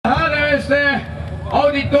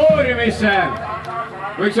auditooriumisse.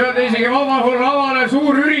 Võiks öelda isegi vabahul lavale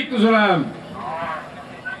suurüritusele.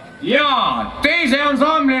 Ja teise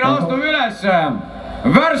ansamblina astub üles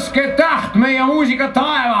värske täht meie muusika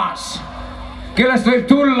taevas, kellest võib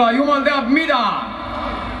tulla jumal teab mida.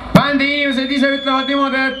 Bändi inimesed ise ütlevad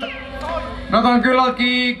niimoodi, et nad on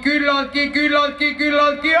küllaltki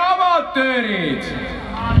amatöörid.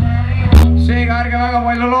 Seega ärge väga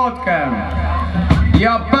palju lootke.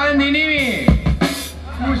 Ja bändi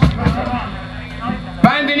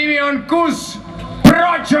nimi on Koosh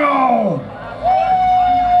ProYo.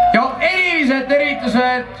 Ja erilised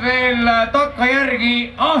eritused veel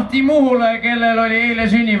takkajärgi Ahti Muhule, kellel oli eile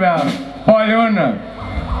sünnipäev. Palju õnne!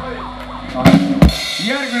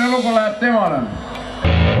 Järgmine lugu läheb temale.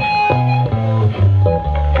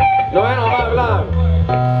 No enam-vähem läheb.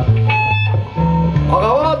 Aga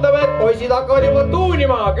vaatame, et poisid hakkavad juba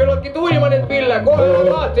tuunima. Küllaltki tuunima need pille. Kohe on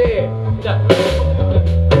lahti.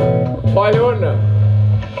 Palju õnne!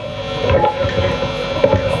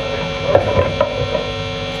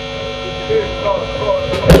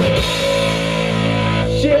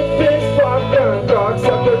 Shit, piss, fuck, gun,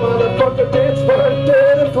 cocksucker, motherfucker, bitch, fuck,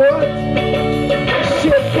 dead and foot.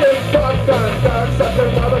 Shit, piss, fuck, gun, cocksucker,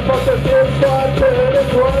 motherfucker, bitch, fuck, dead and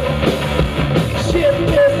foot. Shit,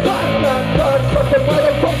 piss, fuck, gun, cocksucker,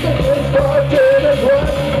 motherfucker, bitch, fuck, dead and foot.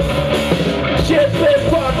 Shit, piss,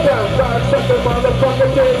 fuck, gun, cocksucker, motherfucker,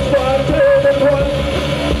 bitch, fuck, dead and foot.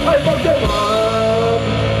 I fucked them up.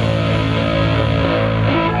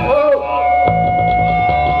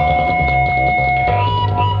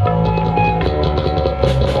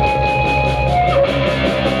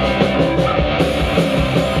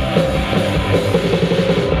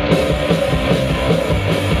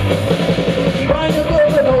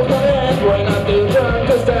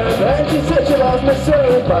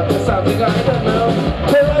 But there's something I don't know.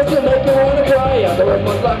 Her eyes to make me wanna cry. I'm the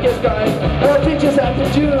most luckiest guy. Our teachers have to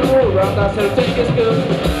do around us to take us good.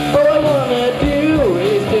 All I wanna do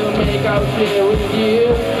is to make out here with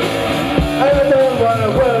you. And I don't wanna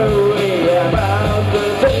worry about the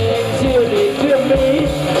things you did to me.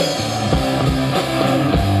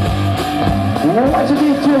 What you did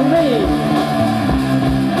to me?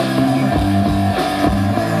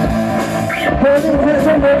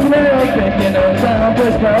 Thinking of time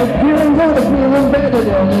was now feeling good, feeling better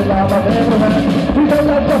than the love I've ever had. We don't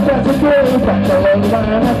like the best of days, but the long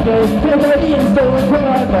line of days. Take it in, still and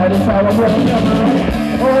quiet, that is how I'm running around.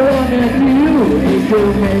 All I wanna do is to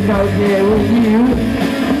make out here with you.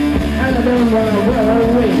 And I don't wanna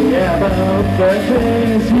worry about the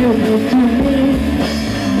things you did to me.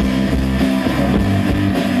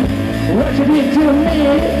 What you did to me?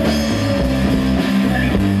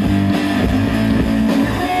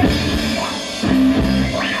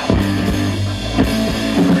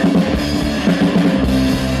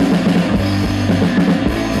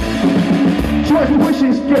 George Bush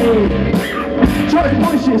is gay. George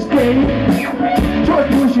Bush is gay.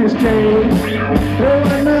 George Bush is gay.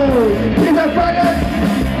 Oh, I know. He's a faggot.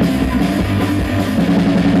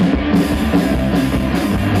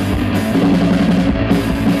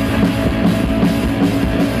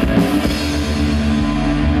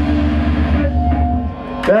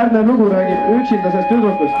 Järgnev lugu räägib üksindasest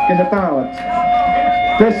tüdrukust, keset tänavat.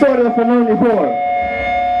 The story of a lonely boy.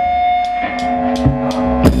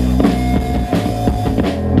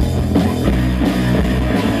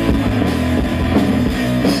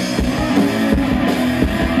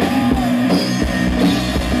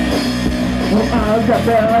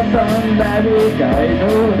 Kapellan där vi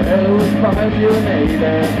guidor ut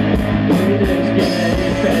pavionerer. Lyriska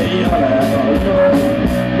i färgare och så.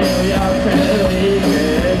 Det och jag själv i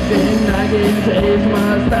sinna giltis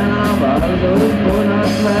man stannar valdos på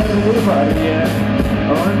nattvärd varje.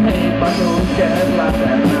 Och en hejpa sjunker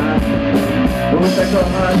latterna.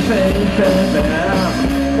 Åstadkomma sig förvärra.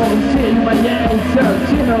 Och till vad hjälpsar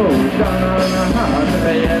till någarna hade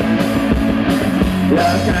rätt.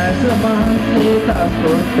 Jag kanske man slitas på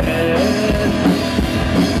stället.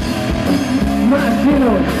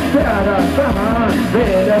 Marcinos, kära samman,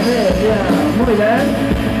 välja muy bien.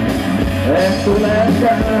 Esto le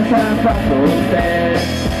cansa para usted.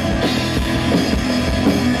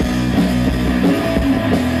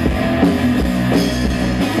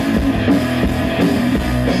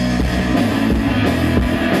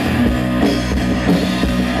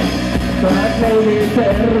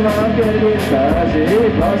 Terva kergitasi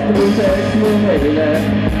vastuseksi mun meille.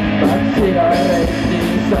 2 sigarettia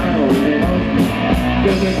sanonut.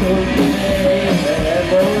 Jokin tulki meille.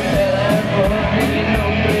 Mun telefonikin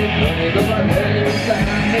numbrit tuli kuvan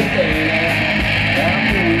höljussään teille. Ja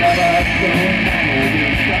mulla vastuun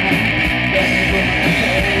muutissa. Ja niin kun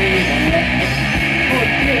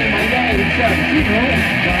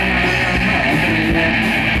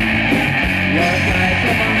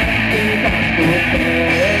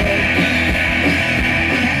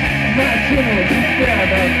Máximo sistema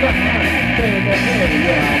de muy bien. En tu casa de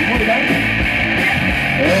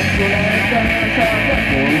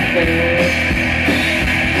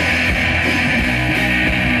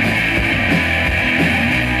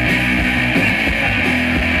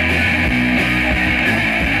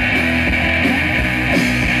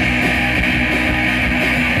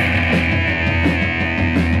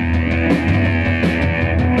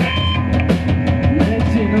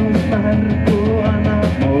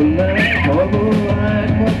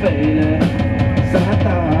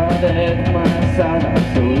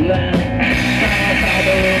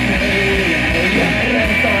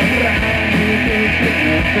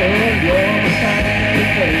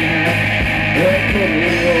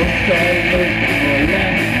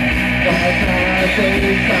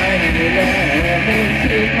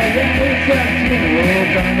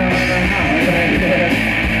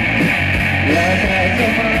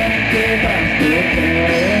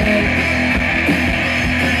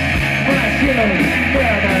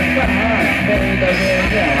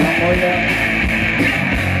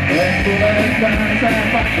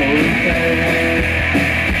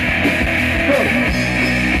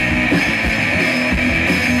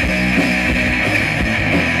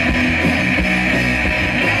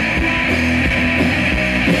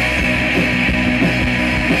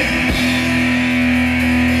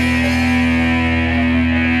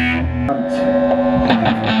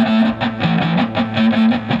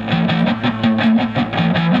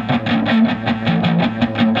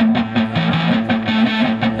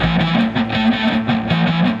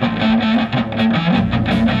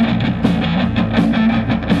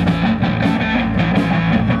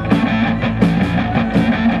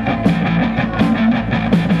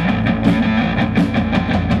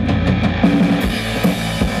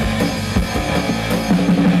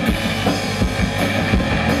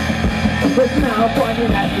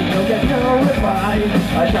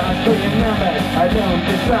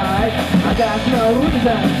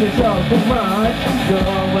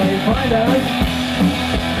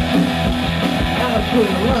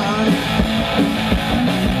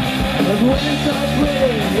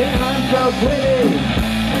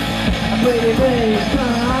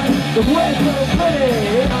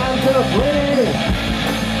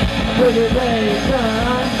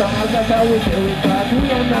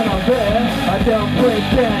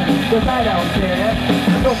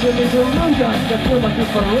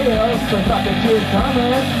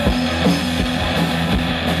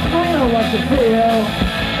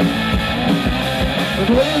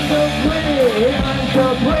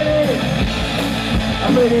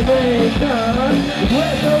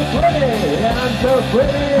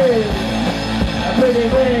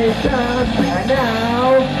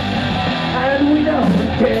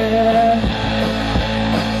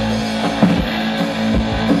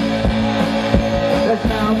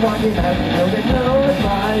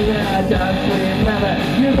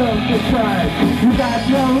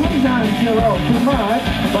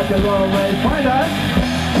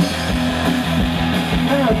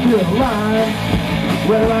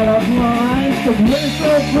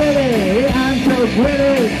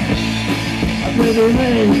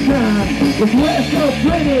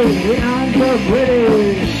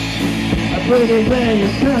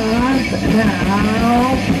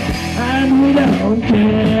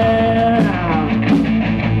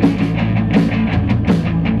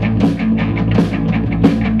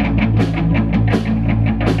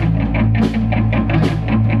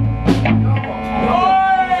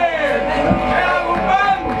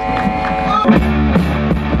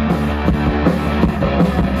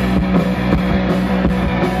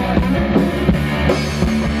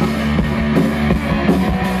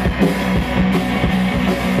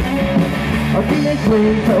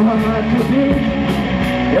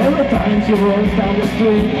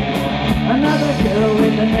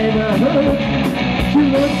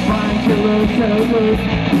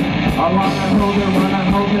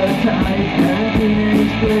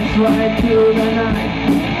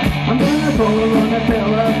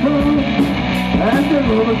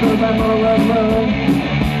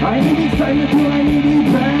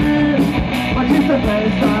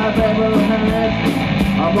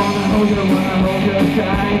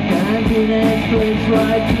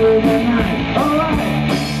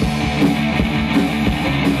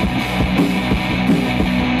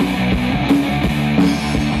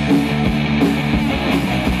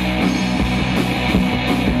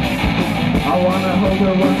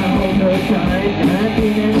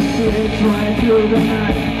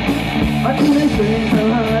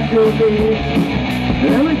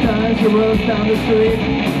Every time she walks down the street,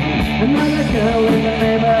 another girl in the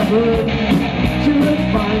neighborhood, she looks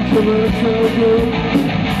fine. time to look so good.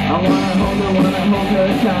 I wanna hold her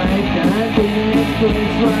tight. Dancing in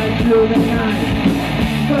place right through the night.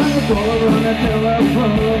 Trying to call her on the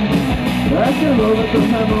telephone. I can roll it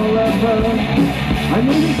 'cause I'm all alone. I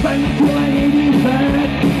need you back till I need you back.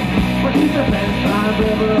 But she's the best I've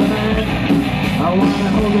ever had. I wanna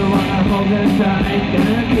hold her tight.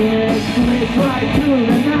 Dancing in place right through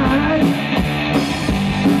the night.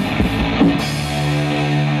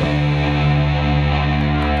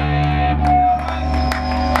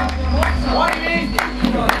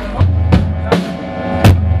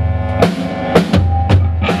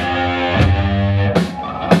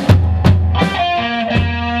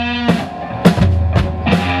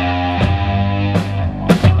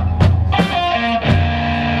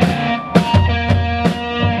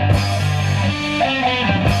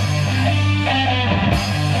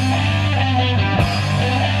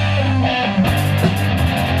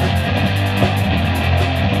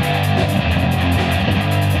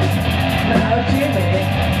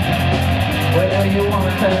 You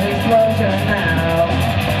want an explosion now?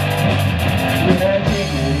 Yeah,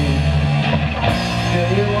 Jimmy. Do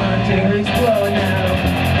you want to explode now?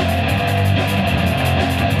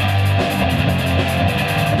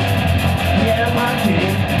 Yeah, Monty.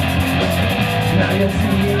 Now you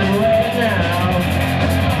see it right now.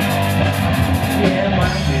 Yeah,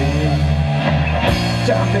 Monty.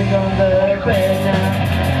 Jumping on the bed now.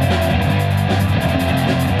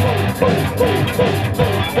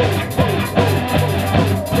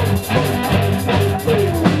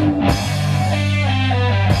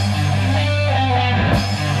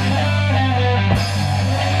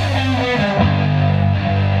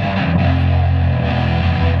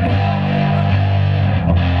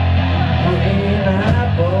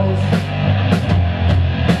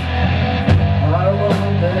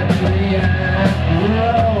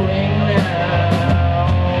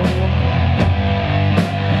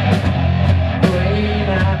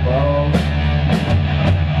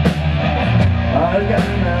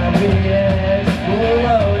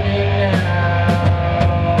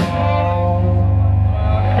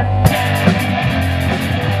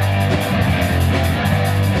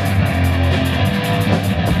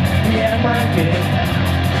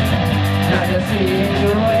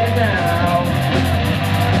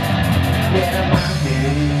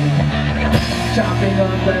 Chopping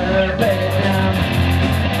on the bed now.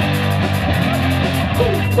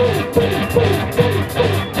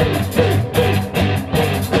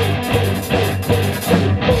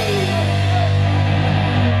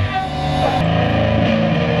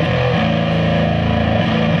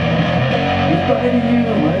 Inviting you,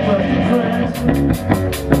 my trusted friends.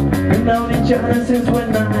 We've known each other since we're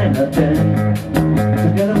 9 or 10.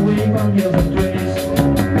 Together we found hills and trees.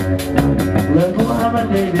 Learn from my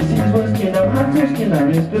day, disease was skin up, hard to skin up.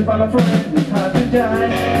 It's good for my friends, it's hard to die.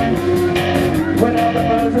 When all the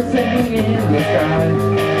birds are singing in the sky.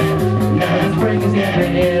 Now the spring is in the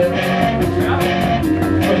air.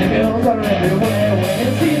 When the girls are everywhere, when you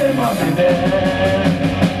see them I'll be there.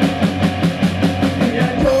 We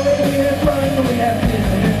had joy, we had fun, we had sin,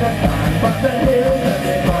 and it's not time. But the hills that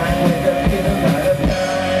they climb, we just give them out of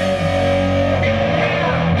time.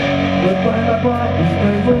 Goodbye, my promise,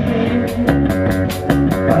 pray for me.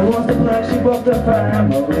 I was the black sheep of the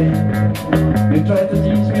family. You tried to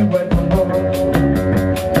teach me right from wrong.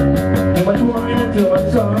 Too much wine and too much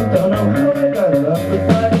song. Don't know how I got love, but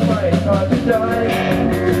by the way it's hard to die.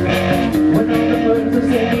 When all the birds are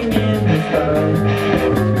singing in the sky.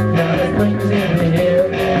 Now the spring is in the air.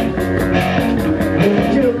 Little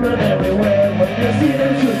children everywhere, when you see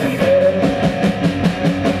them shooting there.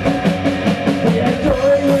 We had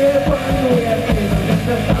joy, we had fun, we had tears in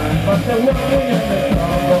the time. But the one we had the song.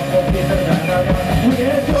 We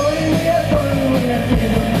had joy, we had fun, we had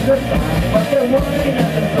tears in the time. But the one we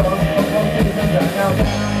had the song.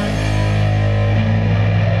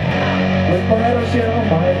 Goodbye, Rochelle,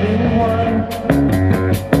 my little one.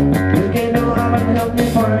 You came around and helped me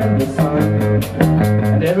find the sun.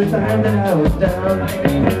 And every time that I was down,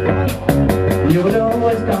 you would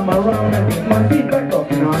always come around and pick my feet back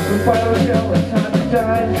up and on. Goodbye, Rochelle, it's time to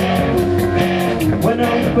die. When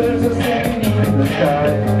all the birds are singing in the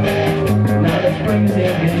sky.